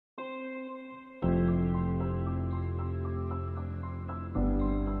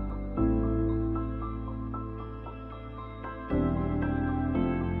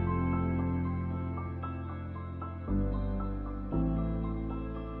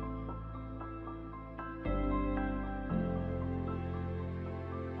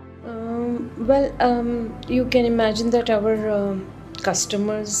Well, you can imagine that our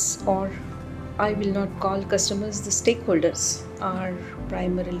customers, or I will not call customers, the stakeholders, are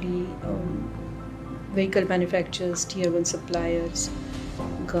primarily vehicle manufacturers, tier 1 suppliers,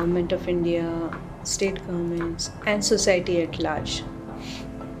 Government of India, state governments, and society at large.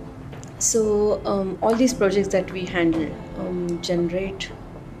 So all these projects that we handle generate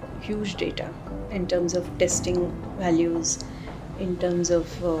huge data in terms of testing values, in terms of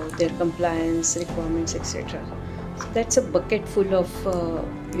their compliance requirements, etc. So that's a bucket full of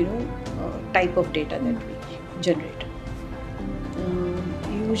type of data that we generate.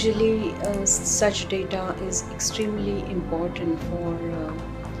 Usually such data is extremely important for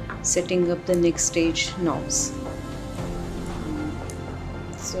setting up the next stage norms.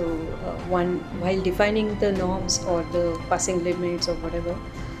 So while defining the norms or the passing limits or whatever,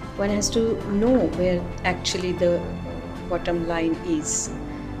 one has to know where actually the bottom line is.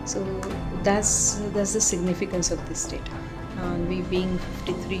 So that's the significance of this data. And we, being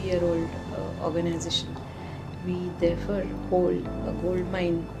 53-year-old organization, we therefore hold a gold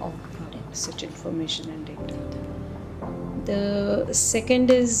mine of such information and data. The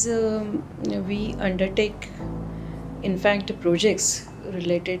second is we undertake, in fact, projects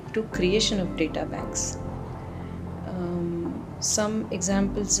related to creation of data banks. Some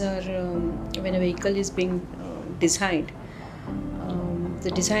examples are when a vehicle is being designed,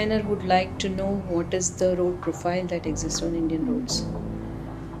 the designer would like to know what is the road profile that exists on Indian roads,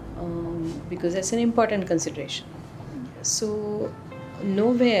 because that's an important consideration. So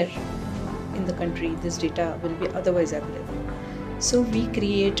nowhere in the country this data will be otherwise available. So we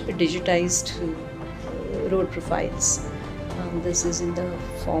create digitized road profiles. This is in the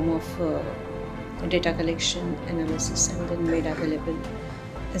form of data collection, analysis, and then made available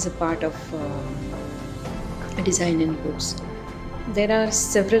as a part of design inputs. There are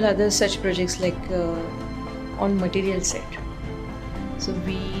several other such projects like on material side. So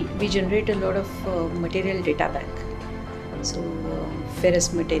we generate a lot of material data bank. So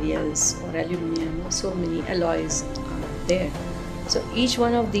ferrous materials or aluminum, so many alloys are there. So each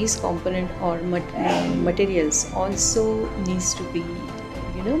one of these component or materials also needs to be,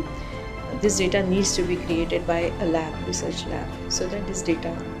 this data needs to be created by a lab, research lab, so that this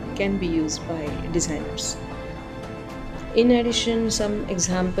data can be used by designers. In addition, some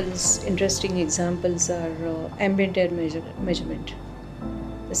examples, interesting examples are ambient air measurement.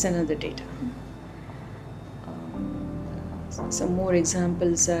 That's another data. Some more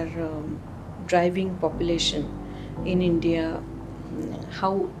examples are driving population in India.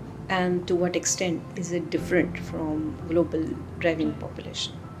 How and to what extent is it different from global driving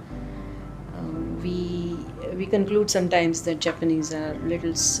population? We conclude sometimes that Japanese are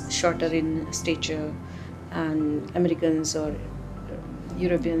little shorter in stature, and Americans or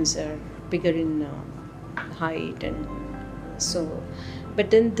Europeans are bigger in height, and so.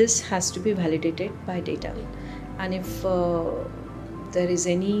 But then this has to be validated by data, and if there is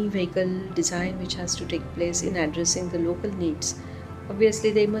any vehicle design which has to take place in addressing the local needs,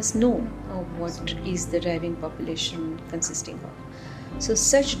 obviously they must know what is the driving population consisting of. So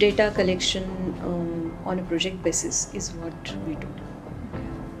such data collection on a project basis is what we do.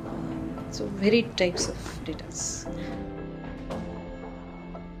 So varied types of data.